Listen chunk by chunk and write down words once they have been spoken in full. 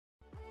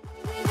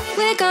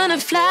we're gonna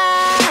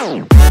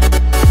fly.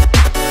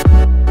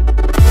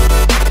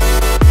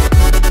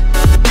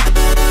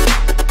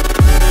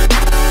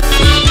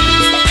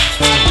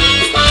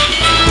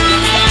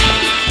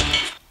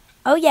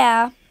 Oh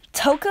yeah,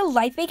 Toca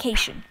Life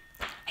Vacation.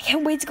 I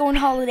can't wait to go on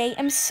holiday.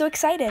 I'm so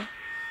excited.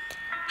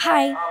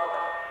 Hi.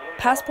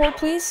 Passport,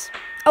 please?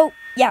 Oh,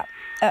 yeah.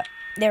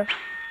 There.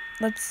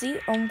 Let's see.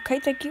 Okay,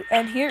 thank you.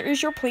 And here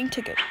is your plane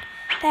ticket.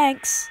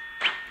 Thanks.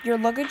 Your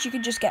luggage you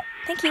can just get.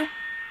 Thank you.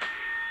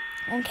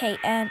 Okay,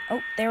 and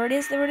oh, there it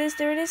is.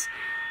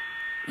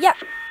 Yeah.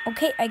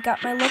 Okay, I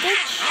got my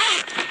luggage.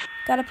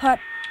 Gotta put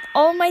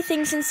all my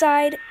things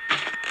inside.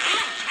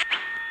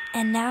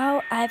 And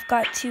now I've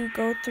got to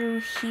go through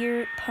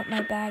here, put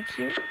my bag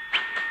here.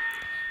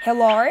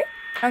 Hello?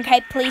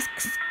 Okay, please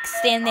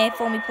stand there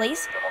for me,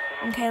 please.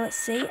 Okay, let's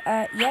see.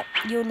 Yep,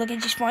 you're looking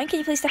just fine. Can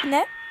you please step in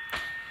there?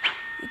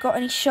 You got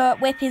any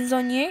sharp weapons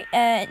on you?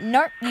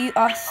 Nope, you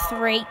are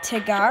straight to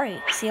go.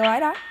 See you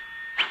later.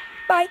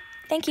 Bye.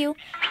 Thank you.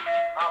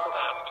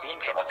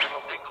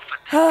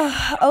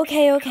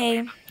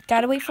 Okay.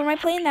 Gotta wait for my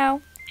plane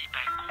now.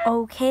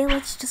 Okay,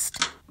 let's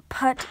just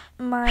put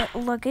my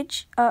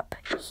luggage up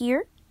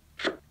here.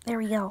 There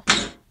we go.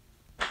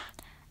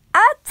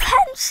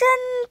 Attention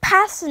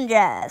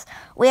passengers,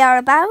 we are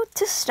about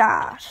to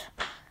start.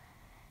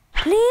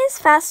 Please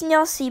fasten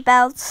your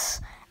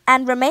seatbelts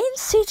and remain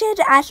seated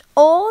at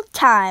all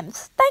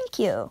times. Thank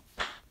you.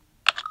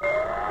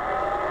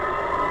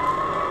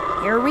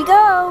 Here we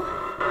go.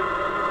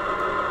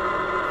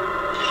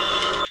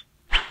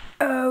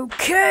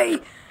 Okay,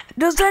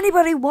 does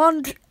anybody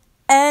want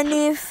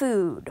any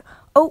food?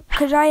 Oh,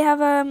 could I have,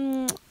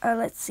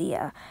 let's see,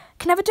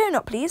 can I have a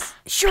donut, please?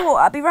 Sure,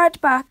 I'll be right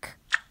back.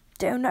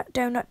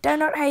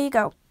 Donut, here you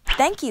go.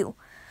 Thank you.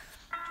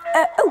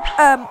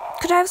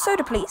 Could I have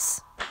soda,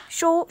 please?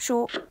 Sure,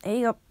 there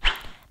you go.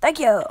 Thank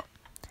you.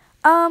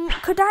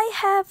 Could I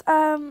have,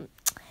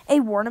 a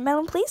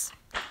watermelon, please?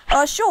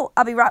 Sure,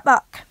 I'll be right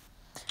back.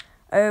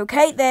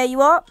 Okay, there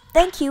you are.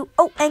 Thank you.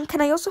 Oh, and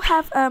can I also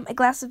have, a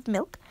glass of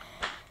milk?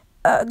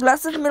 A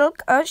glass of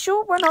milk?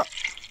 Sure, why not?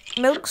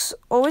 Milk's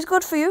always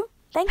good for you.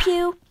 Thank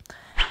you.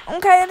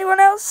 Okay, anyone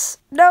else?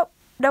 Nope.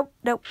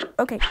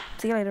 Okay,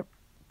 see you later.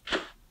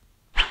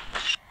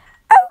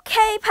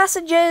 Okay,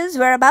 passengers,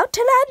 we're about to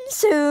land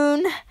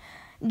soon.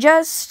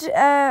 Just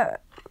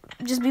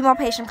be more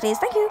patient, please.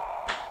 Thank you.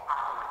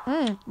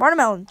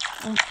 Watermelon.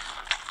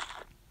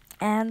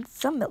 And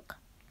some milk.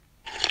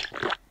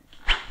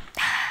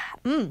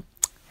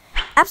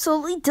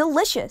 Absolutely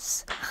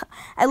delicious.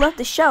 I love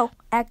the show.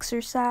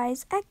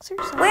 Exercise.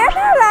 We're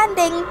now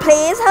landing.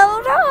 Please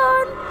hold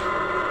on.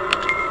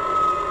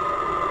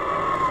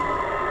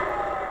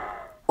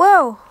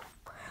 Whoa.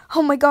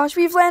 Oh my gosh,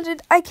 we've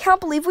landed. I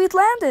can't believe we've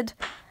landed.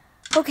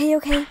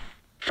 Okay.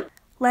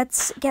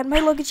 Let's get my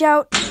luggage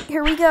out.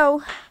 Here we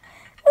go.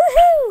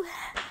 Woohoo!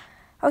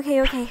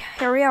 Okay,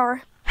 here we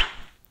are.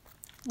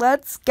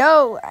 Let's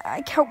go.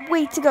 I can't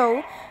wait to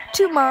go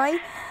to my,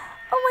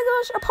 oh my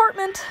gosh,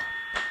 apartment.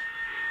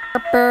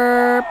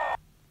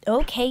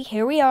 Okay,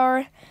 here we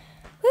are.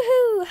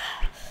 Woohoo!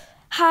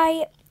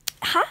 Hi,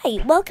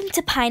 welcome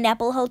to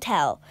Pineapple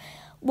Hotel.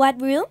 What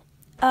room?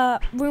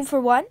 Room for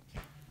one?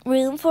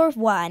 Room for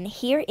one.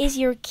 Here is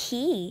your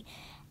key.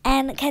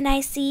 And can I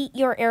see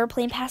your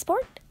airplane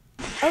passport?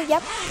 Oh,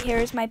 yep.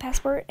 Here's my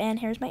passport and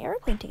here's my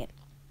airplane ticket.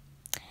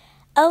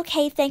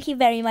 Okay, thank you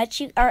very much.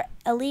 You are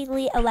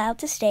illegally allowed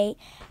to stay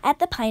at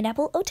the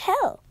Pineapple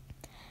Hotel.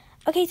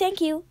 Okay,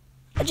 thank you.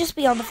 Just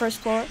be on the first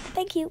floor.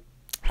 Thank you.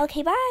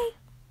 Okay, bye.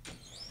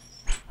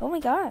 Oh my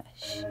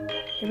gosh.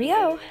 Here we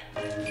go.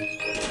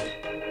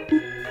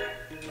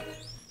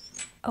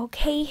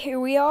 Okay, here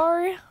we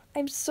are.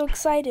 I'm so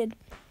excited.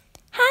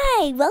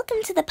 Hi,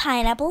 welcome to the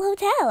Pineapple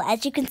Hotel.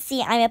 As you can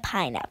see, I'm a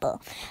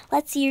pineapple.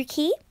 Let's see your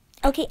key.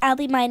 Okay, I'll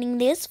be minding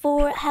this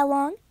for how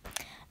long?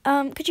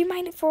 Could you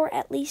mind it for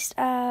at least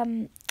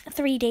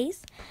 3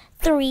 days?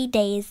 3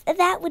 days.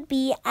 That would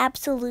be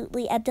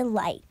absolutely a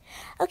delight.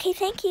 Okay,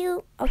 thank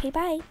you. Okay,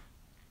 bye.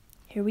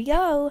 Here we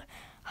go.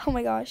 Oh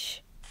my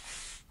gosh.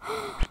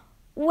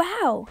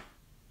 Wow.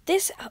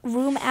 This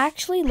room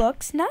actually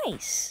looks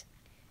nice.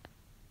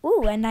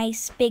 Ooh, a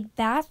nice big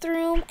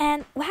bathroom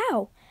and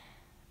wow.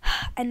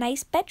 A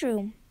nice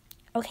bedroom.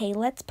 Okay,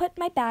 let's put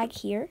my bag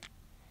here.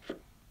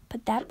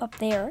 Put that up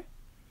there.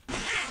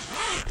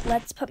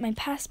 Let's put my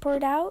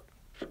passport out.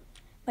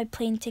 My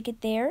plane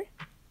ticket there.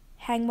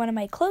 Hang one of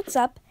my clothes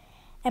up.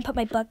 And put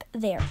my book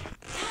there.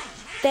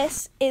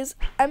 This is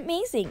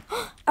amazing.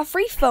 A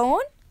free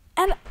phone.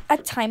 And a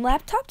time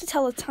laptop to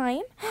tell the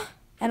time.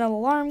 And an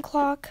alarm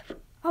clock.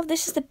 Oh,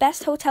 this is the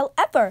best hotel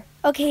ever.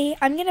 Okay,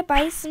 I'm gonna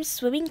buy some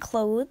swimming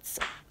clothes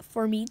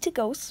for me to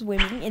go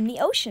swimming in the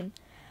ocean.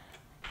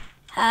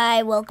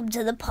 Hi, welcome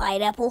to the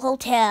Pineapple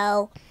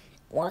Hotel.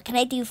 What can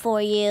I do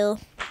for you?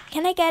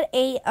 Can I get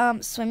a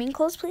swimming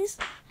clothes, please?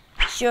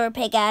 Sure,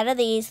 pick out of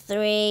these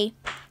 3.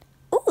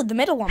 Ooh, the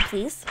middle one,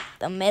 please.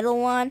 The middle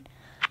one.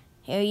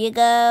 Here you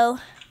go.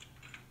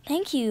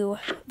 Thank you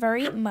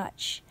very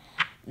much.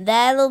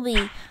 That'll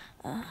be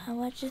How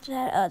much is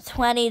that?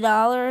 $20.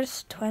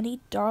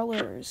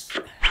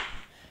 $20.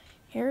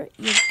 Here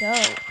you go.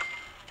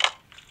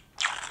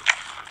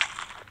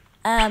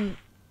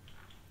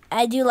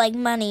 I do like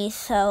money,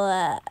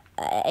 so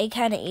I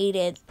kind of ate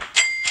it.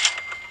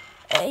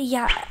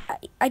 Yeah,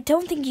 I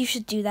don't think you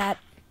should do that.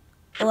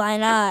 Why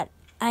not?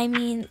 I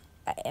mean,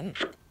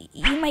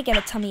 you might get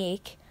a tummy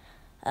ache.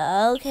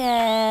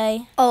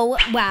 Okay. Oh,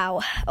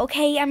 wow.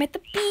 Okay, I'm at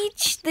the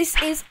beach. This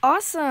is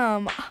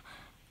awesome.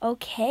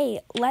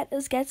 Okay, let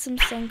us get some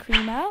sun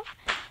cream out.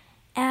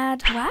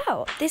 And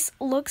wow, this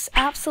looks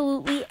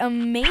absolutely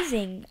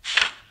amazing.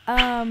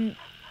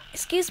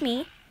 Excuse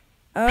me.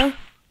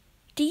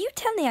 Do you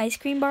tend the ice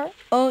cream bar?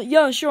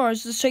 Yeah, sure. I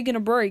was just taking a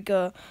break.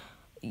 What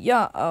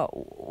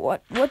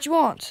you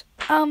want?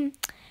 Can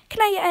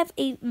I have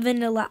a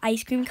vanilla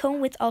ice cream cone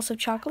with also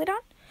chocolate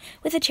on?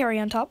 With a cherry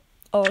on top?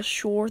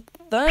 Sure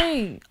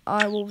thing.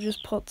 I will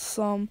just put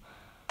some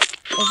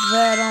of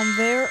that on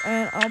there,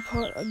 and I'll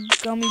put a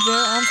gummy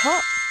bear on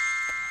top.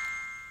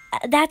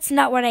 That's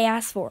not what I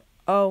asked for.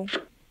 Oh,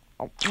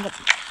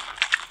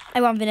 I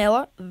want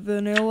vanilla.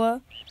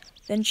 vanilla,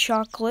 then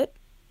chocolate.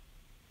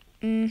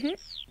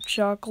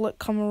 Chocolate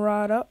coming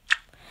right up.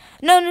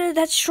 No,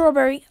 that's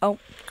strawberry. Oh.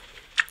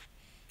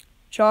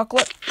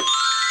 Chocolate.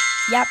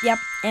 Yep.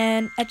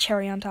 And a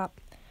cherry on top.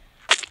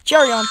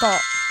 Cherry on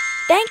top.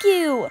 Thank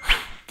you.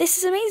 This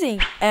is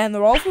amazing. And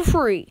they're all for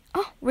free.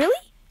 Oh, really?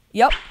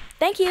 Yep.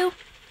 Thank you.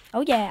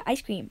 Oh, yeah,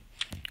 ice cream.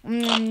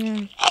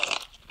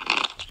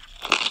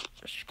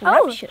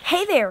 Oh,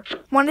 hey there.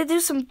 Want to do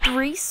some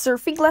 3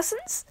 surfing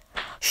lessons?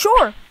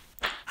 Sure.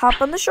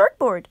 Hop on the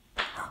shortboard.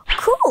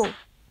 Cool.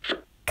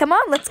 Come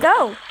on, let's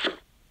go.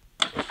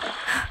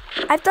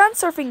 I've done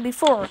surfing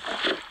before.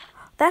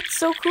 That's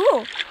so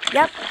cool.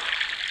 Yep.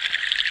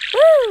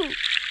 Woo!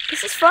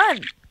 This is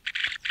fun.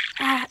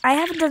 I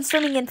haven't done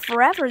swimming in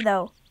forever,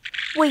 though.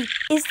 Wait,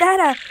 is that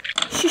a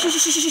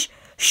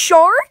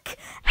shark?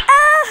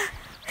 Ah!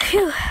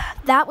 Phew,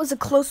 that was a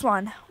close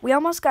one. We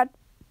almost got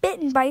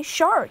bitten by a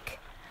shark.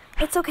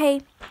 It's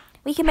okay.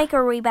 We can make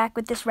our way back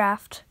with this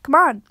raft. Come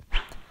on.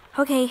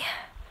 Okay.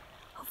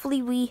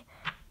 Hopefully we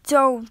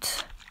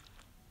don't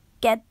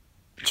get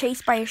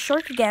chased by a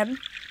shark again.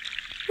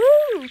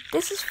 Woo!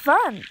 This is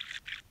fun.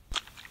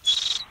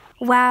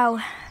 Wow.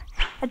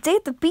 A day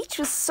at the beach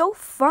was so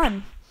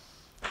fun.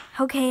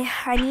 Okay,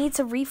 I need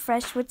to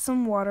refresh with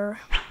some water.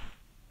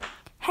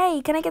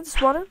 Hey, can I get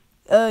this water?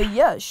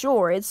 Yeah,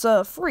 sure. It's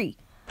free.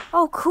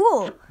 Oh,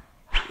 cool.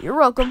 You're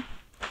welcome.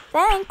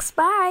 Thanks,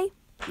 bye.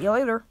 See you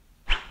later.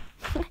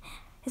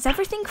 Is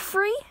everything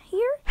free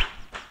here?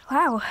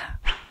 Wow.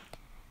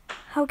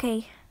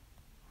 Okay.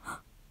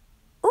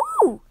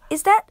 Ooh,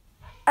 is that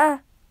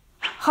a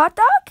hot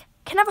dog?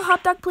 Can I have a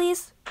hot dog,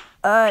 please?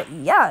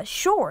 Yeah,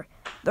 sure.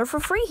 They're for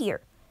free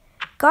here.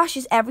 Gosh,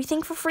 is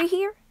everything for free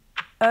here?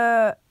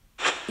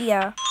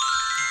 Yeah.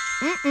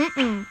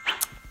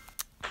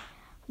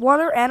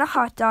 Water and a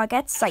hot dog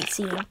at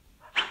sightseeing.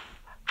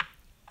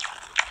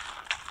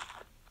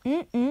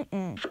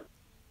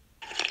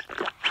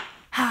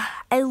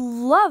 I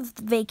love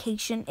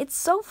vacation. It's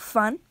so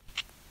fun.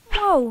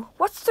 Whoa,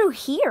 what's through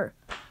here?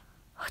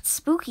 Oh, it's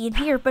spooky in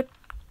here, but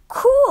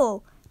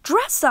cool.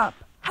 Dress up.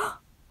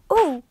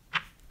 Ooh.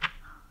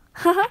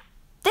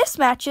 This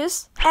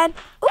matches. And,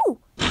 ooh.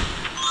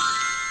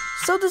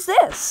 So does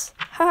this.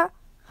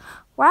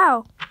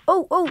 Wow.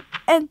 Oh,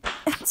 and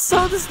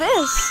so does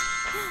this.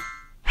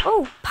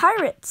 Oh,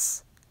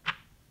 pirates.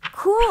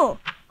 Cool.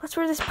 Let's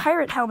wear this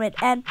pirate helmet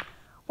and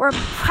wear a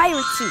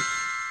pirate suit.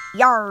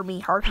 Yar, me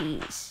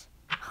hearties.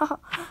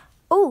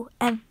 Oh,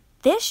 and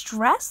this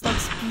dress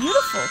looks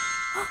beautiful.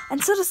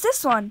 And so does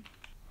this one.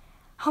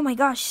 Oh my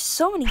gosh,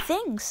 so many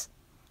things.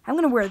 I'm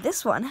gonna wear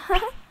this one.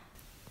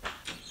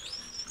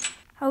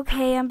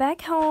 Okay, I'm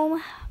back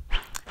home.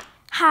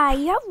 Hi,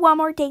 you have one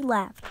more day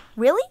left.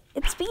 Really?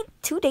 It's been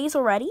 2 days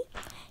already?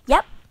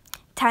 Yep.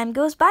 Time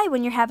goes by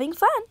when you're having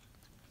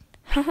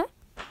fun.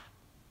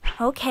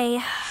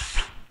 Okay.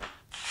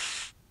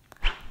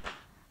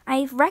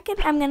 I reckon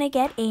I'm gonna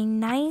get a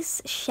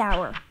nice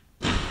shower.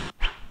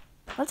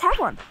 Let's have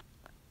one.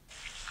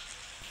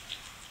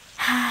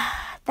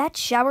 That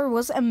shower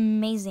was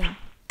amazing.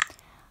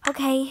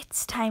 Okay,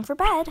 it's time for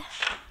bed.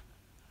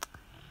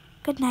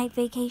 Good night,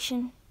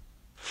 vacation.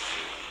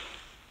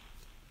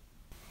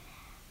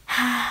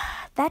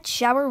 That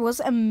shower was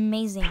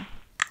amazing.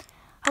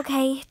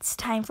 Okay, it's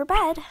time for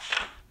bed.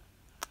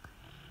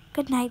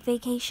 Good night,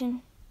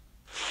 vacation.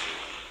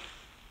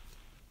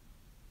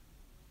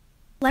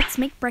 Let's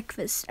make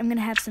breakfast. I'm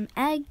gonna have some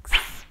eggs,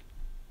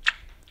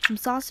 some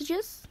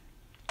sausages,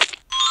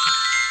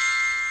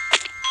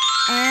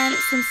 and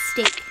some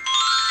steak.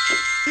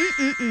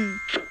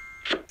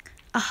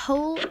 A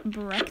whole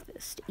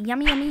breakfast.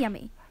 Yummy, yummy,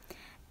 yummy.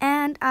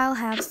 And I'll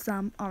have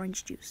some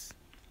orange juice.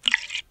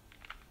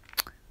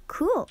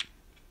 Cool.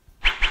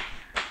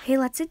 Okay,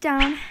 let's sit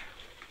down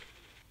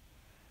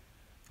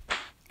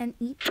and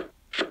eat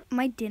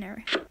my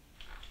dinner.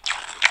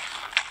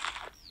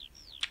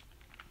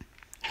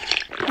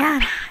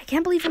 Man, I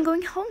can't believe I'm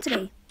going home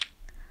today.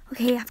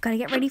 Okay, I've got to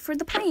get ready for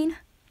the plane.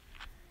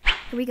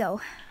 Here we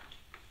go.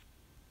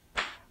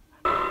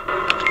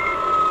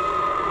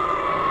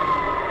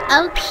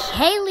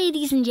 Okay,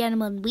 ladies and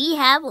gentlemen, we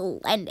have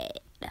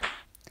landed.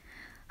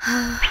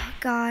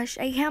 Gosh,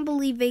 I can't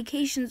believe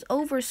vacation's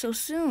over so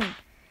soon.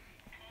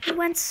 It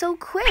went so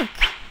quick.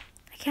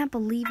 I can't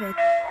believe it.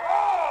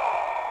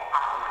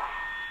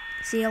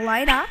 See you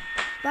later.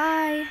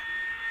 Bye.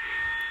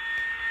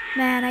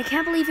 Man, I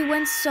can't believe it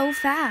went so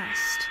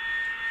fast.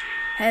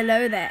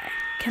 Hello there.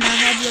 Can I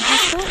have your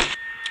passport?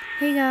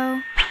 Here you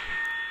go.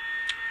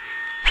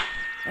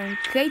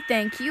 Okay,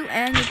 thank you.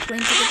 And your plane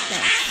ticket,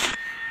 thanks.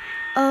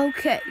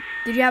 Okay,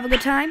 did you have a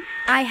good time?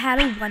 I had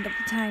a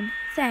wonderful time.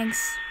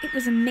 Thanks. It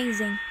was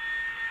amazing.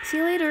 See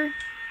you later.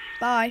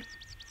 Bye.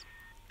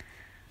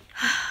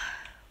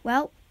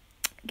 Well,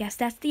 I guess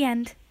that's the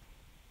end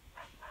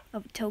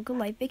of Toca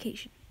Life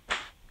Vacation.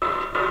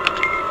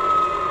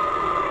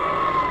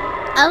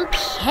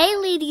 Okay,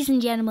 ladies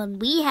and gentlemen,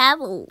 we have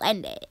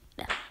landed.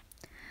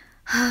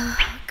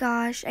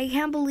 Gosh, I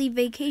can't believe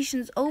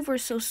vacation's over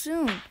so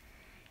soon.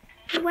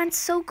 It went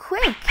so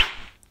quick.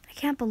 I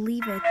can't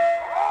believe it.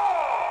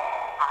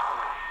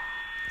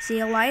 See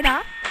you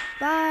later.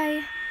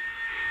 Bye.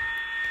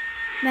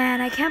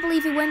 Man, I can't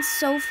believe it went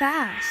so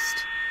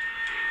fast.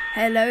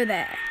 Hello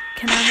there.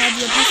 Can I have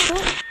your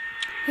passport?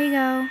 Here you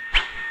go.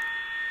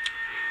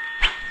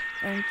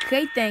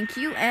 Okay, thank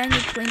you. And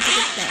your plane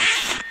ticket,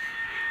 thanks.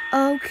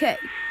 Okay,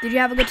 did you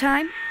have a good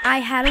time? I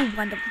had a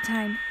wonderful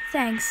time.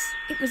 Thanks.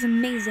 It was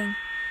amazing.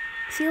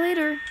 See you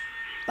later.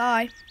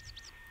 Bye.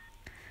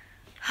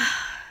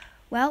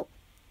 Well,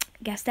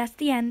 I guess that's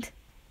the end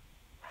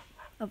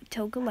of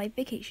Toca Life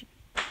Vacation.